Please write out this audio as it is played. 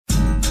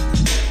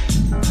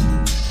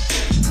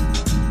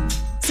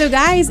So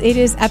guys, it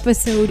is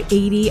episode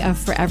 80 of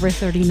Forever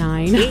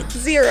 39.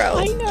 80.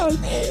 I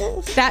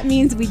know. That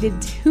means we did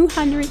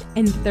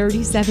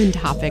 237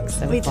 topics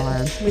so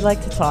far. We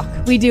like to talk.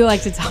 We do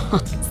like to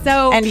talk.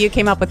 So, And you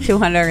came up with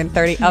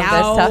 230 of those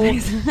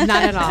topics.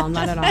 Not at all.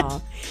 Not at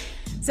all.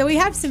 So we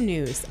have some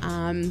news.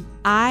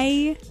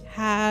 I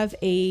have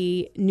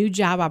a new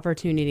job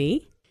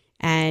opportunity.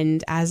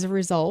 And as a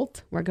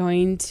result, we're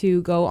going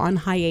to go on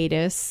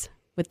hiatus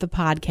with the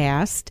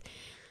podcast.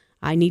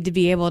 I need to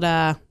be able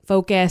to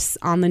focus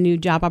on the new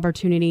job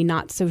opportunity.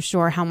 Not so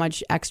sure how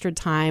much extra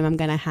time I'm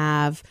going to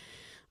have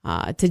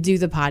to do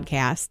the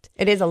podcast.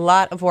 It is a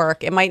lot of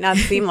work. It might not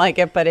seem like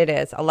it, but it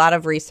is. A lot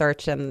of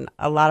research and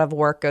a lot of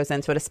work goes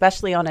into it,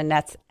 especially on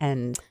Annette's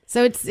end.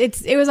 So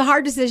it was a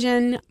hard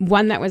decision,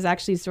 one that was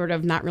actually sort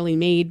of not really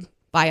made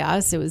by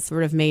us. It was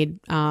sort of made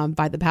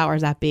by the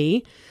powers that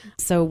be.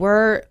 So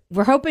we're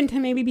hoping to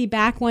maybe be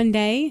back one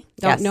day.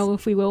 Don't know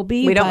if we will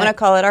be. We don't want to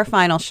call it our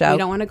final show. We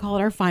don't want to call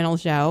it our final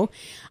show.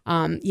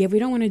 We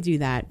don't want to do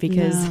that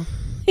because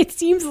it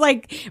seems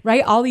like,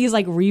 right, all these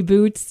like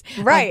reboots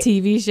of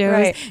TV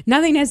shows,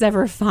 nothing is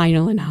ever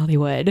final in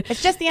Hollywood.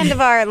 It's just the end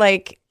of our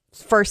like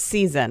first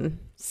season.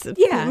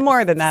 Yeah.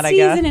 More than that, I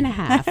guess. Season and a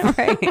half.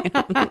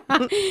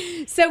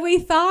 Right. So we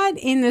thought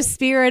in the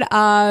spirit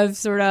of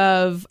sort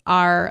of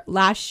our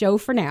last show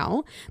for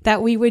now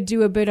that we would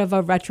do a bit of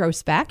a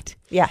retrospect.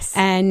 Yes.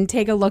 And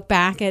take a look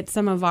back at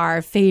some of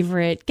our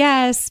favorite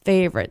guests,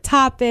 favorite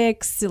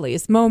topics,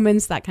 silliest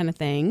moments, that kind of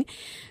thing.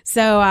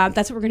 So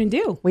that's what we're going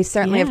to do. We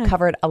certainly have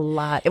covered a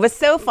lot. It was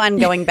so fun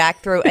going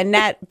back through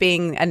Annette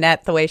being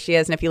Annette the way she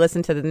is. And if you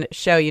listen to the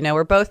show, you know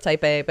we're both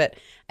type A, but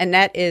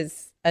Annette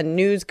is a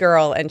news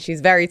girl and she's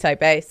very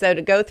type A. So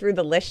to go through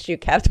the list you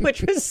kept,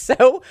 which was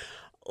so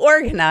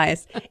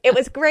organized, it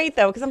was great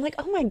though, because I'm like,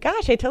 oh my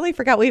gosh, I totally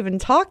forgot we even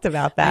talked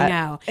about that. I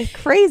know. It's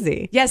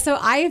crazy. Yeah, so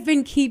I have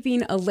been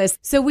keeping a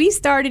list. So we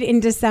started in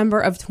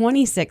December of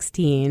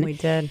 2016. We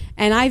did.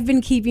 And I've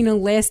been keeping a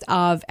list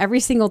of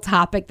every single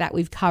topic that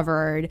we've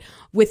covered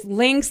with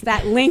links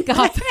that link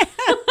up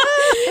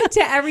to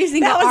every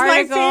single article.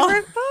 That was my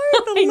favorite part.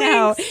 I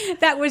know,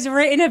 that was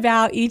written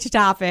about each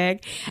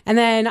topic. And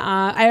then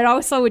I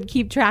also would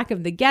keep track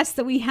of the guests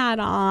that we had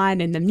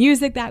on and the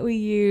music that we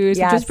used,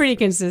 which was pretty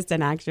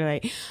consistent,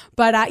 actually.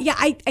 But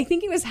I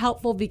think it was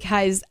helpful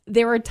because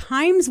there were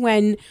times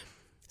when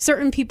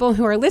certain people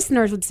who are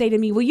listeners would say to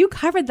me, well, you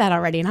covered that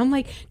already. And I'm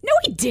like, no,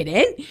 we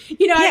didn't.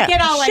 You know, I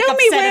get all like Show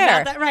me upset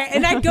where. about that. Right.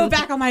 And I'd go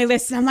back on my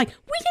list and I'm like,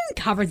 we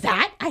didn't cover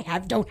that.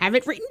 Don't have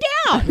it written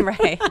down.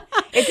 Right.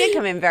 It did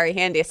come in very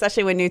handy,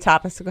 especially when new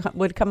topics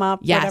would come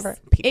up. Yes. Whatever.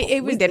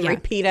 We didn't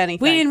repeat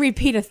anything. We didn't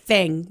repeat a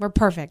thing. We're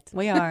perfect.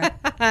 We are.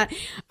 All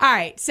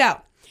right. So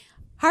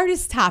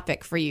hardest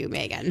topic for you,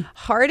 Megan.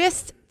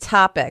 Hardest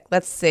topic.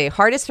 Let's see.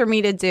 Hardest for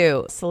me to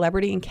do.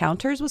 Celebrity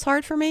encounters was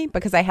hard for me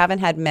because I haven't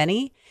had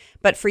many.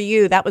 But for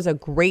you, that was a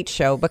great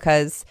show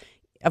because,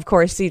 of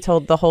course, you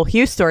told the whole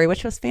Hugh story,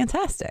 which was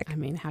fantastic. I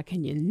mean, how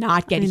can you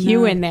not get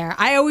Hugh in there?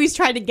 I always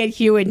try to get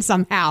Hugh in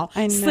somehow.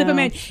 I know. Slip him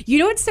in. You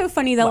know what's so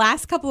funny? The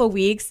last couple of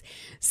weeks,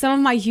 some of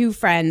my Hugh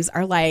friends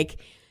are like,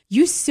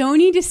 you so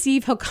need to see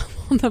if he'll come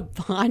on the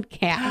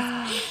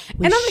podcast.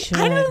 And I'm like,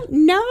 I don't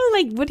know.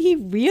 Like, would he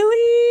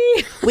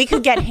really? We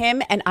could get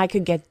him and I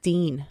could get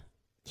Dean.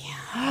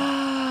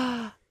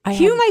 Yeah.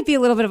 Hugh might be a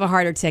little bit of a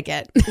harder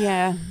ticket.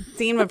 Yeah.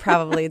 Dean would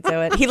probably do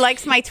it. He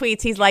likes my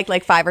tweets. He's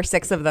like 5 or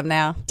 6 of them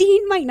now.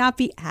 Dean might not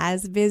be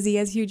as busy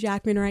as Hugh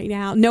Jackman right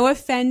now. No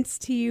offense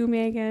to you,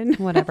 Megan.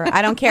 Whatever.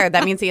 I don't care.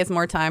 That means he has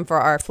more time for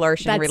our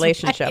flourishing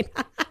relationship.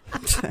 Right.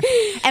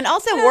 And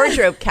also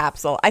wardrobe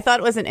capsule. I thought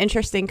it was an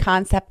interesting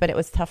concept, but it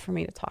was tough for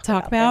me to talk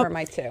about. They were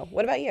my two.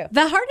 What about you?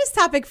 The hardest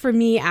topic for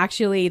me,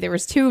 actually, there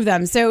was 2 of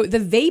them. So the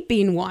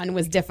vaping one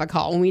was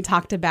difficult when we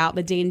talked about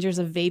the dangers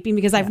of vaping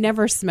because I've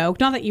never smoked.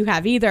 Not that you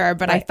have either,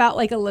 but I felt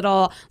like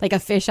a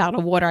fish out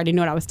of water. I didn't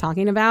know what I was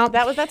talking about.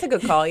 That's a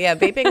good call. Yeah,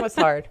 vaping was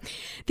hard.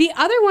 The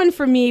other one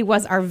for me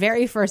was our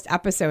very first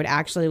episode,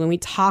 actually, when we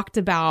talked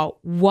about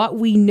what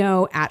we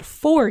know at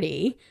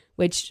 40,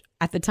 which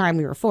at the time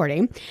we were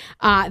 40,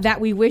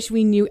 that we wish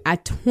we knew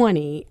at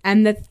 20,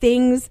 and the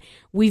things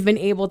we've been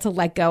able to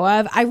let go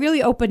of. I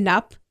really opened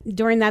up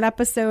during that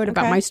episode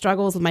about my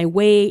struggles with my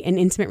weight and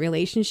intimate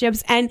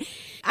relationships. And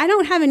I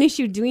don't have an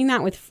issue doing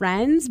that with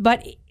friends,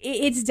 but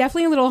it's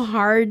definitely a little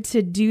hard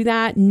to do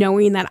that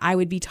knowing that I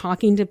would be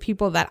talking to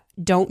people that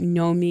don't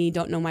know me,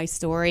 don't know my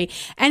story.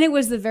 And it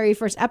was the very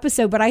first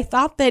episode, but I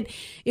thought that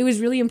it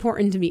was really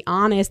important to be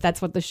honest.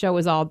 That's what the show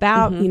is all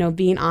about, you know,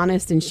 being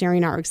honest and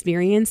sharing our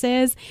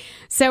experiences.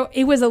 So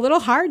it was a little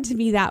hard to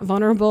be that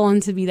vulnerable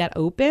and to be that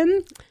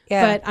open,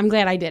 but I'm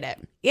glad I did it.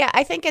 Yeah,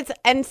 I think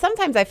and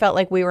sometimes I felt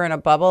like we were in a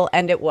bubble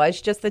and it was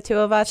just the two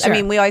of us. Sure. I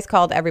mean, we always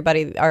called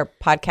everybody our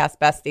podcast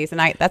besties,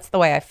 and that's the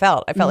way I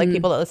felt. I felt like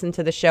people that listened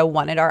to the show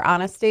wanted our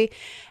honesty,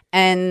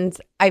 and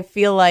I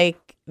feel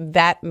like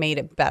that made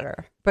it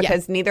better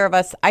because neither of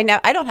us, I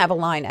don't have a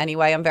line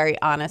anyway. I'm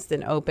very honest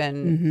and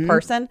open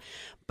person,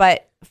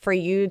 but for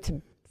you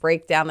to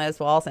break down those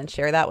walls and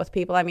share that with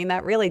people, I mean,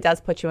 that really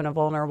does put you in a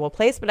vulnerable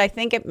place. But I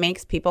think it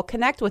makes people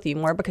connect with you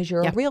more because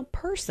you're a real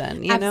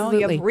person. You know,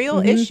 you have real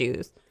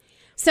issues.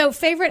 So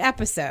favorite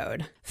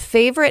episode?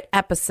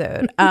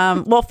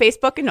 Well,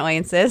 Facebook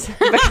annoyances,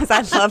 because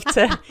I love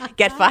to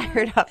get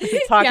fired up and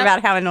talk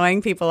about how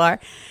annoying people are.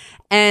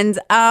 And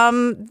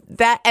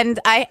and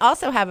I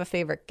also have a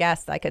favorite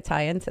guest I could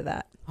tie into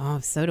that. Oh,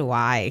 so do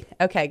I.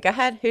 Okay, go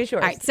ahead. Who's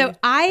yours? All right, so go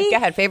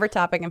ahead. Favorite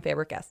topic and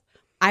favorite guest.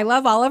 I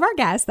love all of our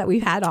guests that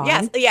we've had on.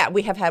 Yes, yeah,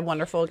 we have had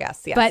wonderful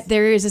guests. Yes, but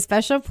there is a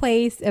special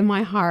place in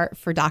my heart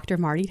for Dr.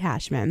 Marty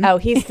Tashman. Oh,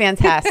 he's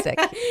fantastic.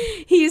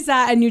 He's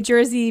a New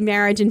Jersey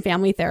marriage and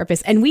family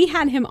therapist, and we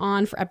had him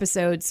on for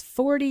episodes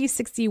 40,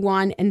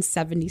 61, and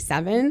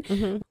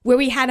 77, where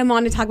we had him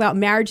on to talk about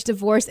marriage,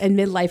 divorce, and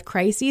midlife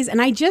crises.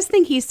 And I just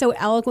think he's so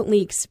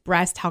eloquently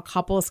expressed how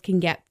couples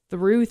can get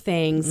through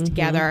things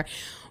together.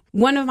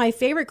 One of my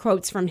favorite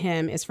quotes from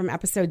him is from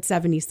episode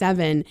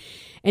 77.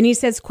 And he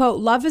says, quote,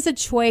 "Love is a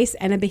choice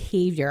and a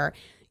behavior.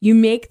 You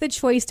make the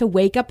choice to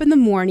wake up in the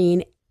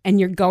morning and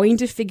you're going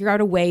to figure out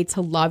a way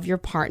to love your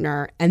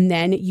partner. And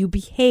then you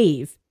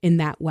behave in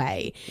that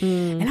way."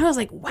 And I was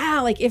like,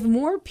 wow, like if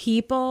more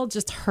people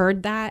just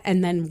heard that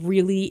and then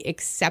really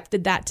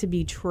accepted that to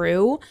be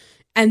true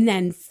and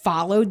then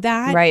followed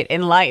that. Right,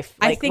 in life,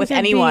 like I think with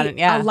anyone.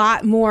 A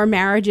lot more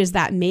marriages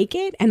that make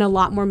it and a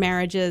lot more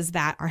marriages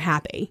that are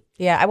happy.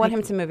 Yeah, I want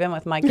him to move in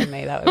with Mike and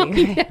me. That would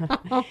be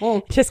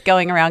great. Just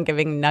going around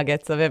giving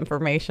nuggets of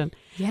information.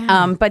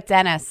 Yeah. But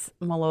Dennis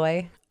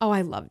Malloy. Oh,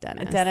 I love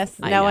Dennis.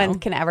 No one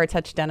can ever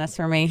touch Dennis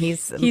for me.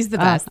 He's the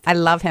best. I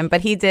love him.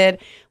 But we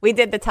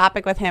did the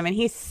topic with him, and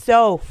he's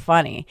so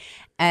funny.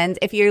 And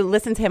if you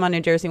listen to him on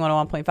New Jersey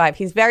 101.5,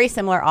 he's very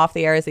similar off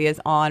the air as he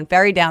is on,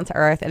 very down to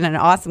earth and an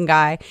awesome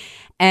guy.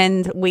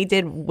 And we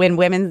did When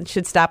Women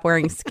Should Stop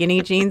Wearing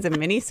Skinny Jeans and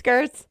Mini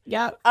Skirts.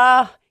 Yeah.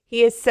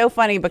 He is so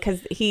funny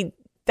because he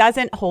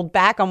doesn't hold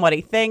back on what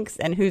he thinks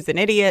and who's an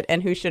idiot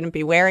and who shouldn't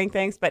be wearing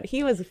things. But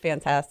he was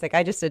fantastic.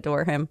 I just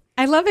adore him.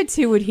 I love it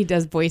too when he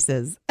does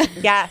voices.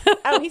 Yes.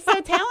 Oh, he's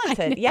so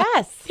talented.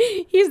 Yes.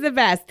 He's the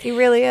best. He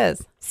really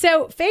is.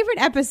 So favorite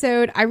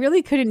episode, I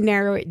really couldn't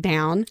narrow it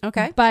down.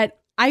 Okay. But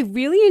I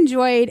really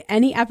enjoyed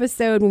any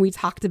episode when we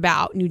talked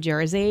about New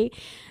Jersey.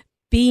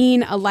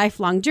 Being a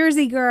lifelong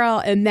Jersey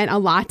girl, and then a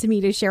lot to me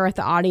to share with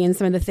the audience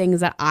some of the things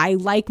that I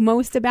like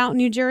most about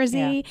New Jersey.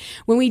 Yeah.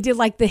 When we did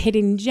like the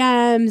hidden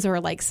gems or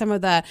like some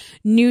of the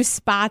new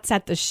spots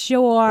at the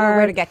shore. Or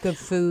where to get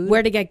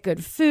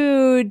good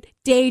food.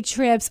 Day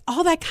trips,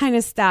 all that kind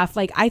of stuff.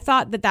 Like I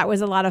thought that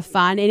was a lot of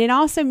fun. And it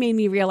also made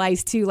me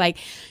realize too, like,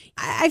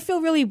 I feel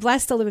really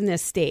blessed to live in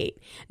this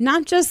state,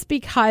 not just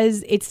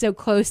because it's so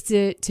close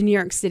to New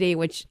York City,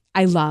 which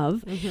I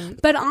love,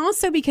 but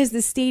also because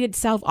the state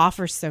itself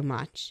offers so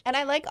much. And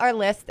I like our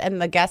list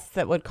and the guests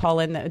that would call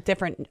in, the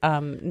different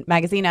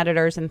magazine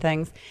editors and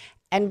things.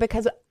 And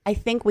because I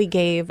think we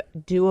gave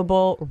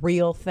doable,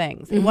 real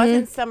things. It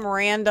wasn't some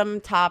random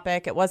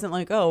topic. It wasn't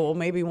like, oh, well,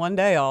 maybe one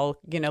day I'll,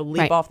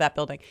 leap off that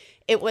building.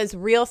 It was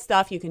real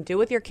stuff you can do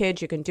with your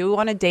kids. You can do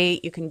on a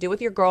date. You can do with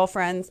your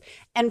girlfriends,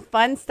 and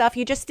fun stuff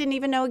you just didn't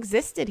even know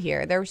existed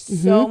here. There's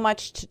so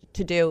much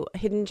to do.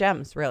 Hidden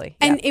gems, really.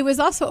 And it was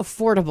also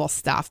affordable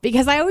stuff,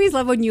 because I always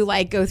love when you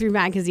like go through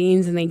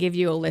magazines and they give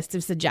you a list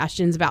of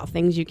suggestions about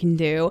things you can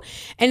do,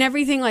 and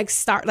everything like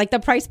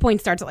the price point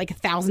starts at like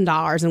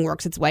 $1,000 and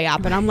works its way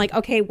up. And I'm like,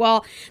 okay,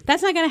 well,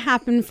 that's not going to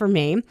happen for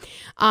me.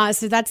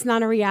 So that's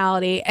not a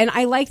reality. And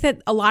I like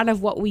that a lot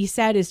of what we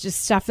said is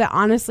just stuff that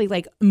honestly,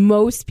 like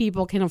most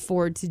people can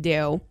afford to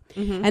do.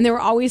 And there were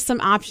always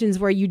some options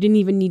where you didn't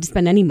even need to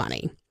spend any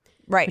money.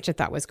 Right. Which I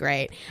thought was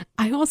great.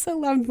 I also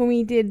loved when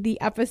we did the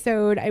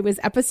episode, it was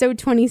episode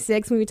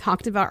 26, when we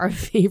talked about our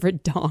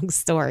favorite dog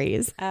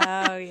stories.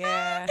 Oh,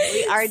 yeah.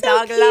 We are so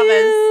dog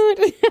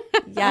lovers.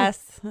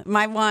 Yes.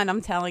 My one,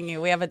 I'm telling you,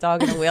 we have a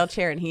dog in a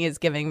wheelchair and he is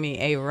giving me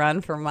a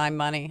run for my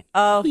money.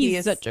 Oh, he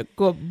is such a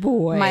good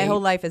boy. My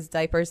whole life is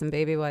diapers and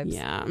baby wipes.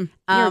 Yeah.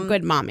 You're a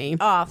good mommy.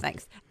 Oh,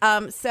 thanks.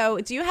 So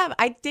do you have,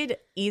 I did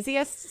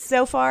easiest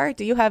so far.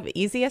 Do you have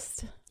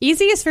easiest?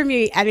 Easiest for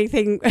me,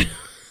 anything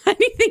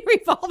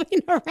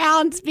revolving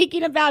around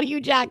speaking about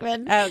Hugh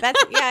Jackman. Oh,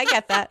 I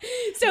get that.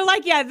 So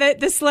like,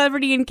 the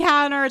celebrity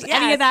encounters,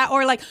 any of that,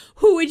 or like,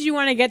 who would you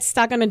want to get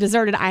stuck on a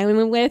deserted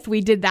island with?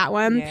 We did that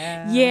one.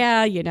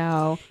 Yeah,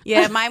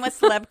 Yeah, mine was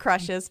celeb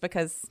crushes,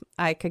 because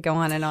I could go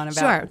on and on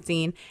about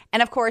Dean.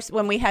 And of course,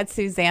 when we had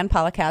Suzanne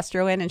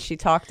Policastro in and she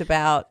talked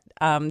about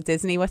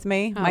Disney with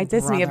me, my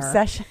Disney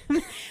obsession,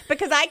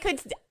 because I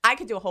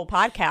could do a whole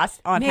podcast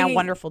on how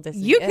wonderful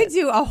Disney is. You could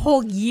do a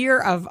whole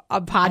year of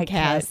a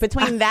podcast.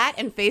 Between that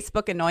and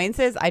Facebook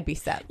annoyances, I'd be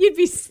set. You'd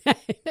be set.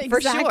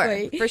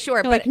 Exactly. For sure.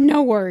 You're but like,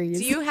 no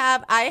worries.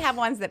 I have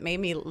ones that made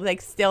me,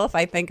 like, still, if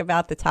I think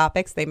about the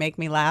topics, they make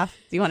me laugh.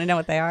 Do you want to know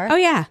what they are? Oh,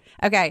 yeah.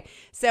 Okay.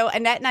 So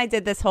Annette and I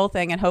did this whole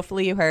thing, and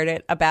hopefully you heard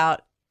it,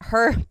 about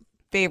her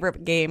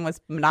favorite game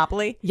was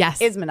Monopoly.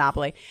 Yes. Is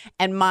Monopoly.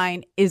 And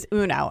mine is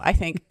Uno, I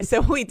think.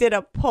 So we did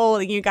a poll.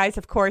 And you guys,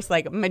 of course,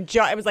 like it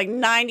was like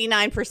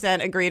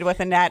 99% agreed with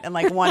Annette and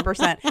like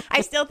 1%.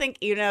 I still think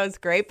Uno is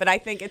great, but I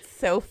think it's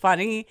so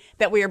funny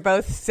that we are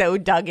both so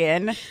dug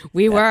in.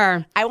 We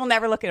were. I will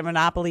never look at a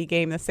Monopoly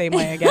game the same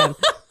way again.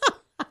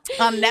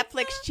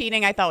 Netflix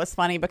cheating I thought was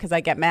funny because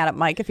I get mad at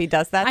Mike if he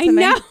does that to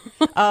me. I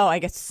know. Oh, I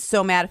get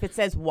so mad if it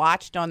says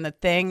watched on the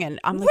thing and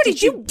I'm like, what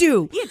did you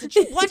do? Yeah, did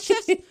you watch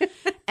this?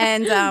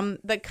 And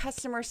the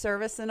customer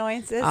service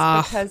annoyances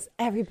because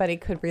everybody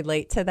could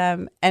relate to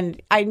them.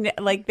 And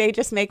they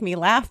just make me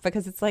laugh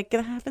because it's like,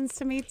 it happens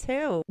to me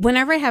too.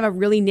 Whenever I have a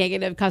really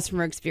negative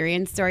customer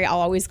experience story, I'll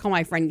always call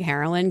my friend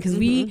Carolyn because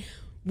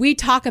we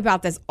talk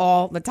about this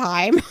all the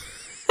time.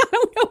 I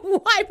don't know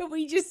why, but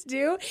we just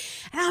do.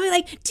 And I'll be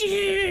like,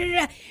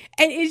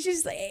 and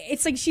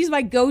it's like she's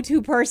my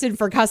go-to person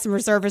for customer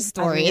service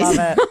stories. I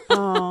love it.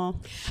 Oh,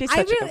 she's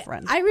such a good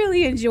friend. I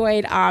really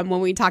enjoyed when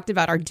we talked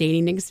about our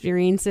dating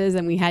experiences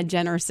and we had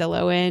Jen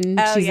Ursillo in.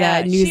 Oh, she's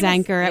a news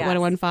anchor at yes.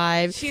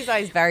 1015. She's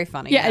always very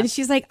funny. Yeah, and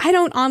she's like, I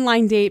don't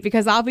online date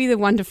because I'll be the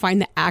one to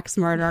find the axe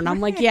murder. And I'm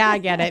like, yeah, I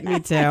get it. Me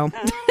too.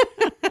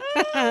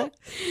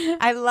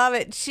 I love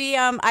it.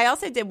 I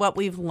also did What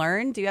We've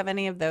Learned. Do you have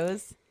any of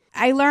those?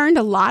 I learned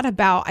a lot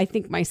about, I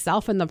think,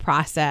 myself in the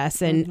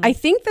process. And I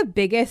think the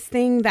biggest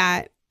thing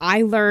that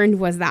I learned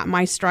was that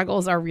my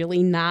struggles are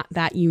really not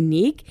that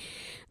unique.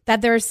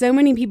 That there are so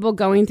many people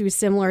going through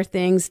similar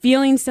things,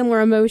 feeling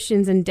similar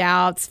emotions and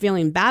doubts,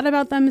 feeling bad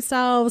about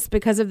themselves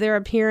because of their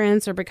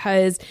appearance or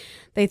because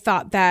they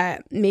thought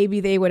that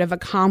maybe they would have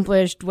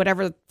accomplished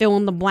whatever fill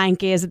in the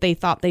blank is that they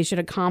thought they should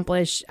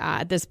accomplish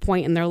at this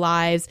point in their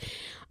lives.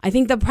 I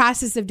think the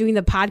process of doing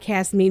the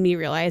podcast made me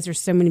realize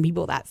there's so many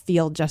people that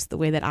feel just the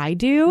way that I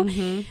do.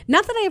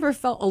 Not that I ever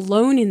felt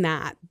alone in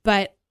that,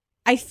 but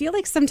I feel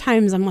like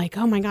sometimes I'm like,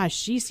 oh my gosh,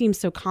 she seems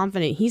so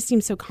confident. He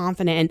seems so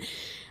confident. And,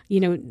 you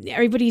know,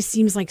 everybody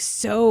seems like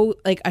so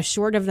like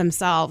assured of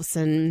themselves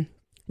and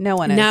no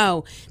one is.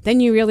 No.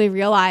 Then you really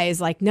realize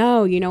like,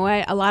 no, you know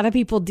what? A lot of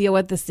people deal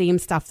with the same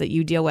stuff that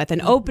you deal with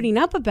and opening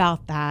up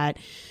about that.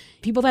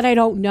 People that I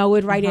don't know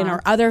would write in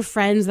or other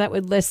friends that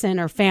would listen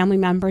or family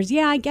members.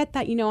 Yeah, I get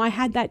that. You know, I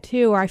had that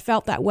too, or I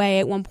felt that way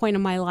at one point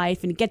in my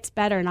life and it gets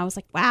better. And I was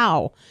like,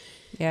 wow.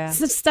 Yeah. It's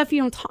the stuff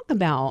you don't talk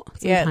about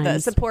sometimes. Yeah, the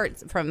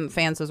support from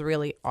fans was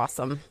really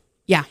awesome.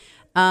 Yeah.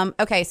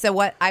 Okay, so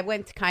what I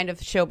went kind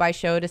of show by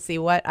show to see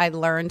what I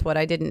learned, what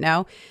I didn't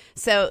know.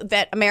 So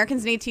that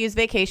Americans need to use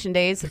vacation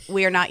days.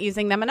 We are not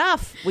using them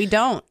enough. We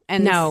don't.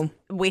 And no.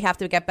 We have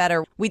to get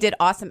better. We did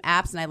awesome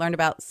apps, and I learned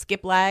about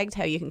Skip Lagged,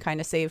 how you can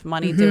kind of save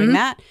money doing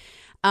that.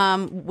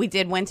 We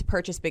did when to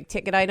purchase big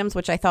ticket items,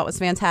 which I thought was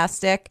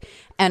fantastic.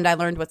 And I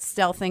learned what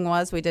stealthing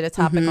was. We did a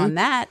topic on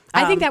that.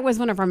 I think that was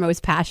one of our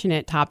most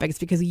passionate topics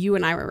because you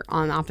and I were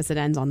on opposite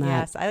ends on that.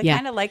 Yes, I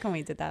kind of like when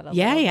we did that.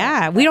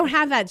 Yeah. We don't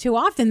have that too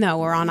often, though.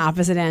 We're on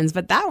opposite ends.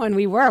 But that one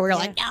we were. We were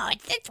like, no,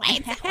 it's this way,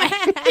 it's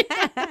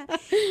that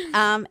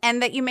way.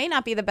 And that you may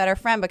not be the better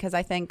friend because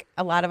I think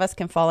a lot of us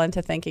can fall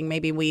into thinking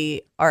maybe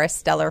we are a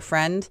stellar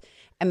friend.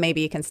 And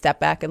maybe you can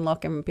step back and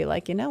look and be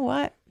like, you know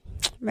what?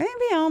 Maybe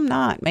I'm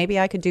not. Maybe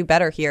I could do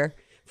better here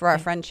for our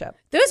friendship.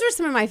 Those were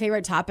some of my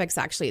favorite topics,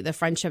 actually, the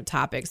friendship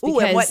topics.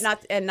 Because,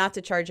 and not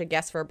to charge a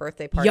guest for a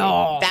birthday party.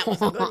 That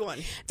was a good one.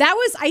 That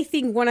was, I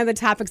think, one of the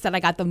topics that I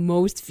got the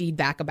most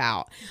feedback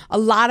about. A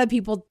lot of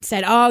people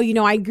said, oh, you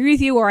know, I agree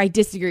with you or I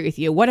disagree with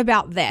you. What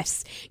about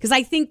this? Because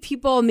I think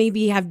people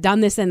maybe have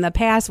done this in the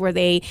past where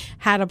they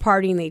had a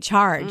party and they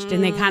charged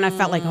and they kind of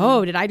felt like,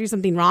 oh, did I do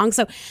something wrong?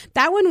 So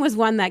that one was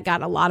one that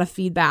got a lot of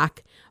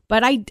feedback.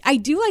 But I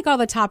do like all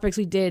the topics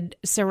we did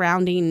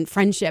surrounding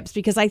friendships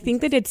because I think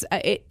that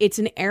it's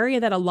an area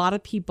that a lot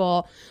of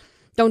people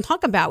don't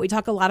talk about. We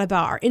talk a lot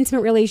about our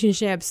intimate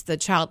relationships, the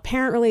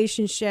child-parent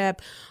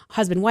relationship,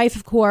 husband-wife,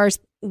 of course,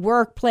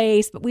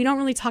 workplace, but we don't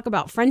really talk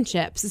about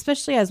friendships,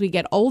 especially as we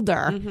get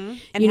older.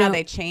 And how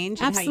they change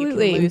and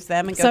absolutely. How you can lose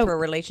them and go through a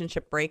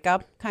relationship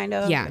breakup, kind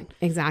of. Yeah,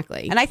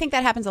 exactly. And I think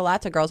that happens a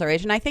lot to girls our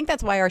age. And I think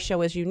that's why our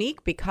show is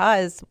unique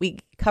because we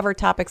cover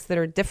topics that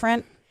are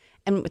different.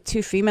 And with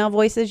two female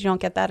voices, you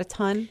don't get that a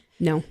ton.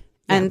 No.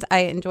 And I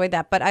enjoyed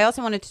that. But I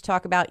also wanted to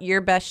talk about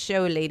your best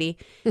show, lady.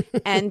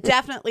 And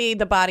definitely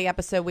the body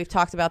episode. We've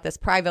talked about this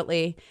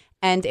privately.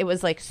 And it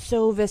was like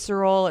so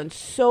visceral and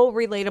so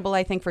relatable,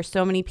 I think, for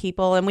so many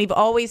people. And we've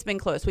always been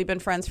close. We've been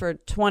friends for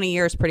 20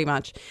 years pretty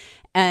much.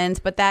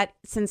 But that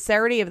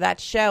sincerity of that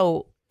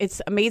show, it's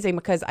amazing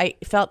because I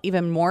felt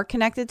even more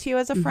connected to you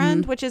as a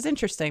friend, which is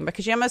interesting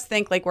because you almost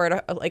think like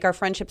our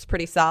friendship's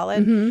pretty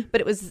solid.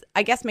 But it was,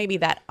 I guess, maybe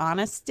that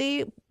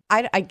honesty.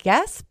 I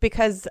guess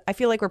because I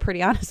feel like we're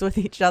pretty honest with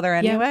each other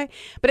anyway.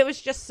 But it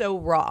was just so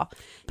raw.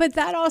 But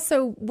that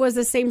also was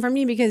the same for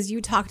me because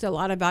you talked a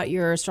lot about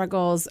your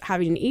struggles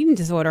having an eating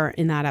disorder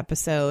in that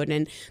episode.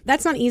 And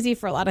that's not easy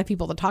for a lot of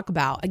people to talk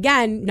about.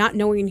 Again, not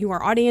knowing who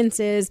our audience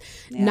is,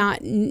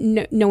 not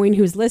knowing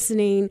who's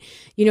listening,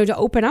 to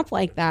open up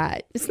like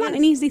that. It's not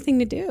an easy thing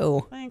to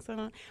do. Thanks.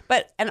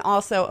 But, and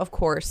also, of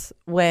course,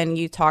 when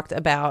you talked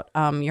about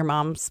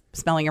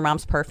smelling your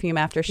mom's perfume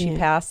after she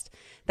passed,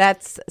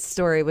 that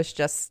story was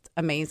just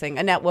amazing.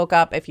 Annette woke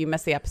up, if you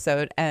missed the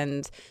episode,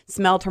 and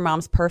smelled her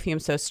mom's perfume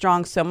so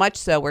strong, so much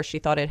so where she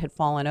thought it had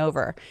fallen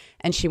over.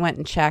 And she went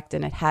and checked,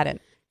 and it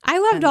hadn't. I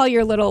loved all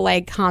your little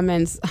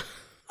comments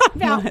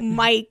about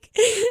Mike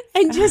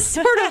and just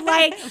sort of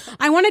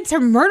I wanted to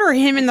murder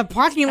him in the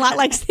parking lot.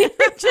 They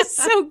were just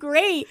so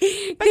great.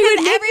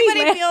 Because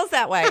everybody feels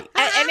that way.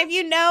 And if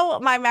you know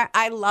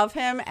I love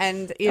him,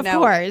 and of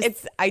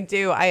course.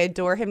 I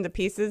adore him to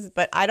pieces,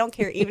 but I don't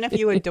care. Even if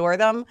you adore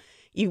them,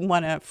 you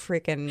want to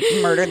freaking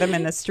murder them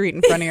in the street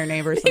in front of your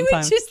neighbors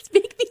sometimes. It would just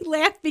make me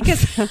laugh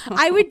because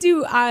I would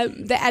do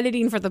the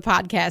editing for the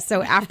podcast.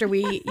 So after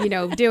we,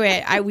 do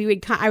it, I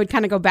would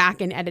kind of go back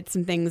and edit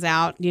some things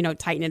out,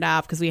 tighten it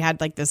up because we had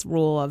this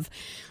rule of,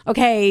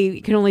 okay,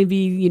 it can only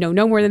be,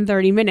 no more than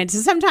 30 minutes.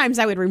 So sometimes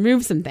I would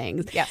remove some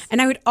things. Yes. And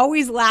I would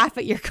always laugh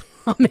at your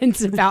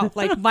comments about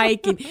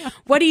Mike and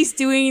what he's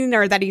doing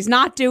or that he's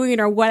not doing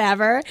or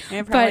whatever.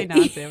 And probably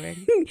not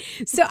doing.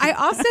 So I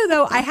also,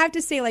 though, I have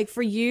to say,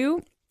 for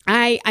you,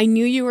 I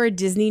knew you were a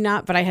Disney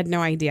nut, but I had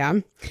no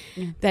idea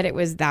that it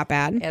was that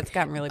bad. Yeah, it's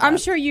gotten really bad. I'm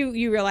sure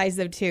you realize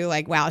though too,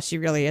 wow, she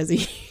really is a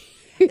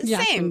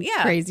same,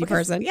 crazy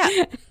person.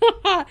 Yeah,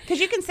 because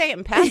you can say it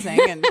in passing,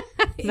 and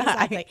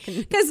exactly.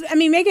 Because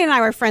Megan and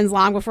I were friends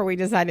long before we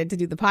decided to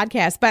do the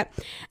podcast, but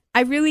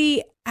I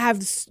really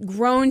have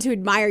grown to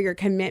admire your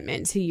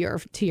commitment to your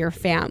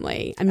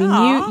family.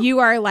 You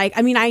are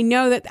I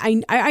know that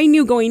I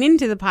knew going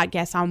into the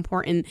podcast how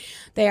important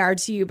they are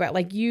to you,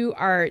 but you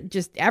are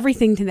just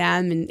everything to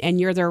them,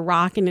 and you're their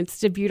rock, and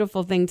it's a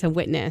beautiful thing to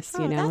witness.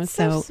 That's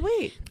so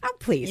sweet. Oh,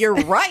 please, you're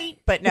right,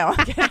 but no.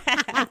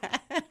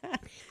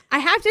 I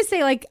have to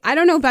say, I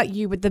don't know about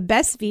you, but the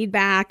best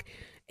feedback.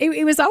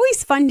 It was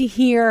always fun to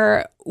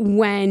hear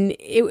when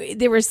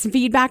there was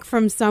feedback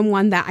from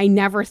someone that I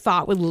never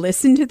thought would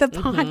listen to the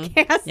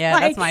podcast. Yeah,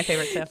 that's my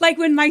favorite too.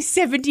 When my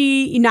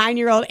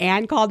 79-year-old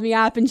aunt called me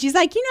up and she's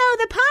like,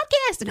 the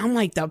podcast. And I'm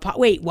like,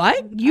 wait,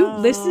 what? You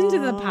listen to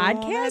the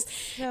podcast?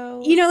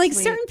 So sweet.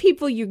 Certain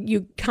people,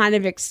 you kind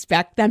of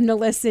expect them to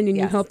listen and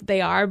you hope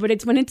they are. But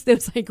it's when it's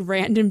those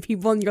random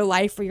people in your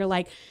life where you're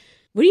like,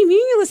 what do you mean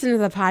you listen to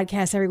the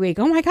podcast every week?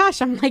 Oh my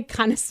gosh, I'm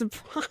kind of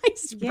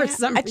surprised for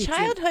some reason. A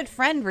childhood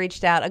friend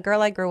reached out, a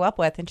girl I grew up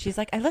with, and she's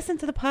like, I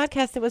listened to the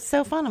podcast. It was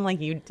so fun. I'm like,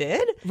 you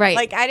did?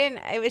 Right. I didn't,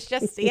 it was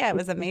just, it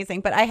was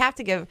amazing. But I have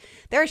to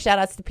there are shout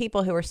outs to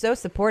people who are so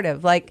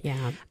supportive.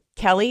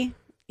 Kelly,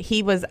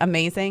 he was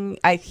amazing.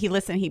 He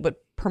would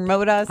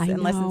promote us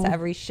and listen to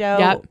every show.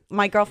 Yep.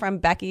 My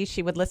girlfriend, Becky,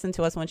 she would listen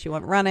to us when she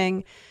went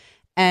running.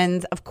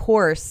 And of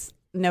course,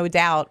 no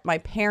doubt, my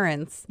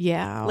parents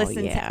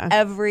listen to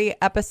every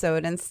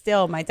episode, and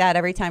still my dad,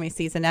 every time he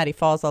sees Annette, he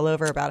falls all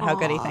over about how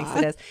good he thinks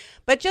it is.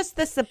 But just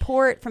the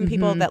support from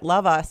people that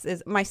love us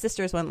is, my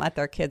sisters wouldn't let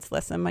their kids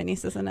listen, my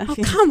nieces and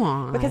nephews. Oh, come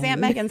on. Because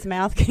Aunt Megan's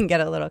mouth can get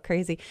a little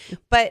crazy.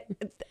 But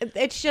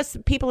it's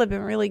just, people have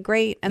been really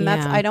great, and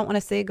that's, I don't want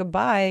to say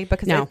goodbye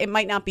because it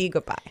might not be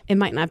goodbye. It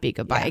might not be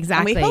goodbye,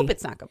 exactly. And we hope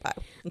it's not goodbye.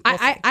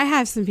 I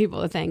have some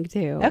people to thank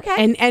too.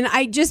 Okay. And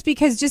I just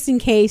in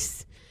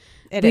case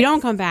we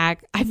don't come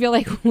back, I feel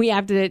like we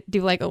have to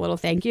do a little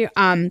thank you.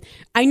 I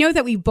know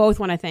that we both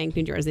want to thank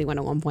New Jersey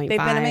 101.5. They've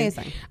been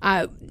amazing.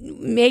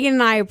 Megan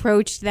and I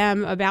approached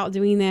them about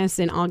doing this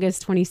in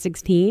August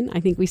 2016.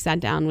 I think we sat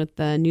down with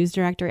the news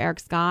director,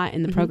 Eric Scott,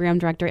 and the program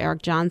director,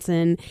 Eric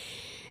Johnson.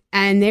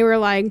 And they were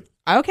like,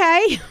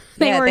 okay.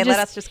 They let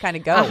us just kind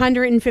of go.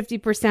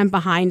 150%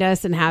 behind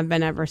us and have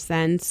been ever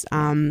since.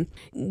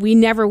 We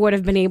never would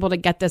have been able to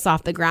get this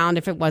off the ground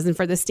if it wasn't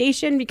for the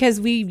station, because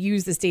we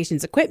use the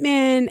station's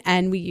equipment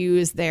and we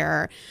use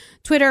their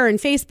Twitter and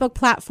Facebook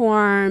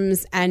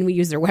platforms and we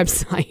use their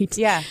website.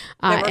 Yeah.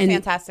 They were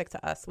fantastic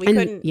to us. We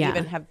couldn't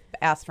even have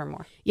asked for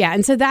more. Yeah.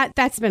 And so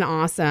that's been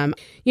awesome.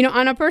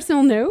 On a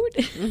personal note,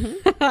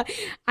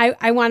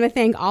 I want to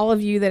thank all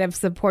of you that have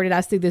supported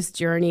us through this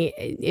journey.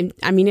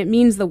 It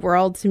means the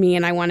world to me.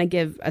 And I want to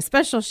give a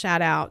special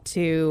shout out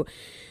to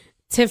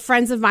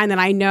friends of mine that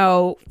I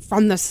know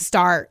from the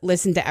start,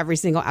 listen to every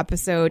single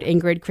episode: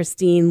 Ingrid,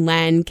 Christine,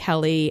 Len,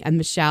 Kelly, and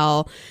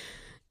Michelle.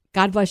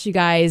 God bless you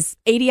guys.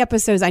 80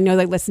 episodes. I know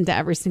they listen to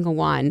every single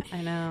one.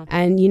 I know.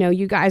 And,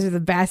 you guys are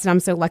the best. And I'm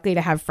so lucky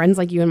to have friends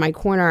like you in my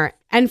corner.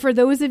 And for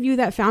those of you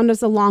that found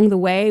us along the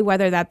way,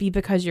 whether that be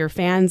because you're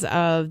fans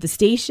of the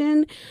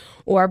station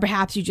or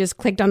perhaps you just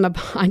clicked on the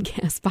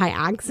podcast by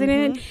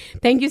accident.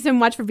 Thank you so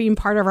much for being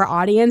part of our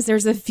audience.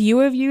 There's a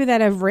few of you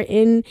that have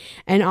written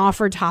and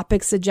offered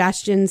topic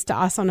suggestions to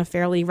us on a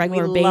fairly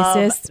regular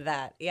basis. Love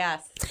that.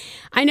 Yes.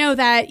 I know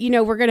that,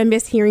 we're going to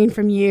miss hearing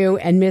from you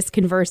and miss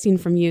conversing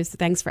from you. So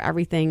thanks for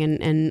everything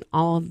and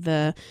all of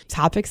the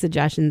topic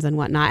suggestions and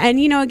whatnot. And,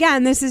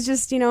 again, this is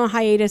just, a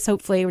hiatus.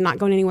 Hopefully we're not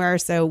going anywhere.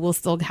 So we'll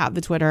still have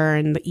the Twitter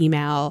and the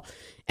email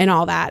and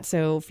all that.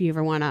 So if you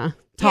ever want to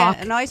talk.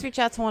 Yeah, and always reach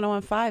out to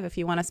 1015 if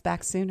you want us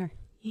back sooner.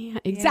 Yeah,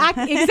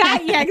 exactly.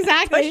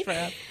 Push for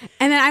us.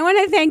 And then I want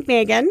to thank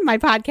Megan, my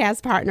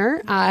podcast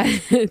partner.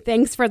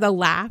 Thanks for the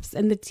laughs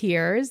and the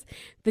tears,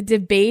 the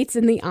debates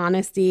and the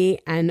honesty,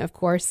 and of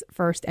course,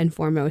 first and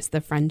foremost,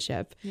 the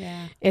friendship.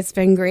 Yeah. It's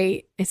been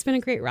great. It's been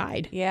a great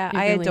ride. Yeah,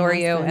 I adore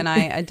you and I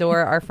adore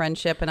our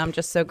friendship, and I'm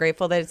just so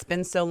grateful that it's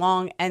been so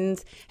long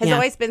and has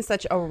always been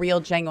such a real,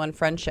 genuine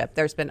friendship.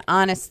 There's been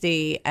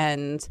honesty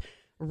and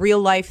real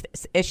life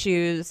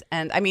issues.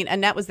 And I mean,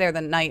 Annette was there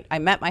the night I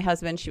met my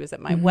husband. She was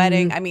at my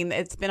wedding. I mean,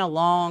 it's been a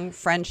long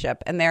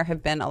friendship, and there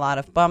have been a lot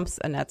of bumps.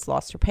 Annette's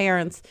lost her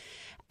parents,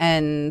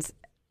 and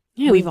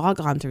we've all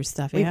gone through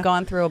stuff. We've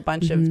gone through a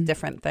bunch of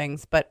different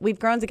things, but we've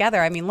grown together.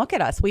 I mean, look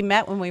at us. We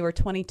met when we were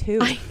 22.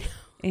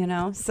 I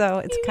know. So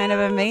it's kind of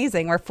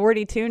amazing. We're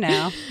 42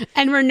 now.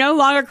 And we're no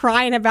longer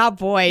crying about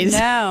boys.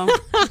 No.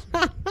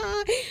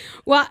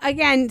 Well,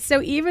 again, so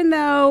even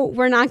though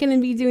we're not going to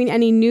be doing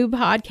any new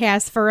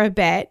podcasts for a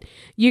bit,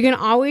 you can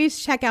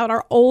always check out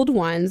our old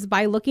ones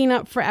by looking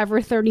up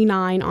Forever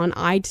 39 on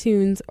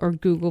iTunes or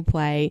Google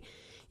Play.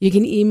 You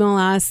can email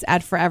us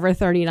at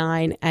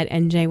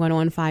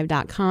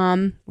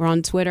forever39@nj1015.com. We're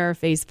on Twitter,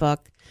 Facebook.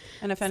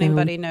 And if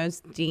anybody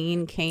knows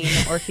Dean Cain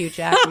or Hugh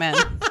Jackman,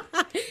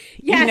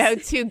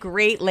 yes. Two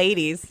great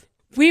ladies.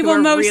 We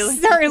will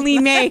most certainly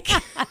make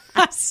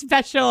a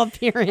special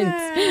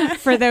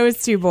appearance for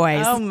those two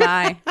boys. Oh,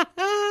 my.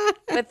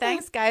 But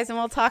thanks, guys, and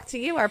we'll talk to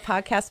you, our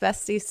podcast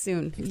besties,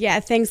 soon. Yeah,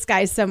 thanks,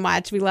 guys, so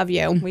much. We love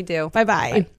you. We do. Bye-bye. Bye.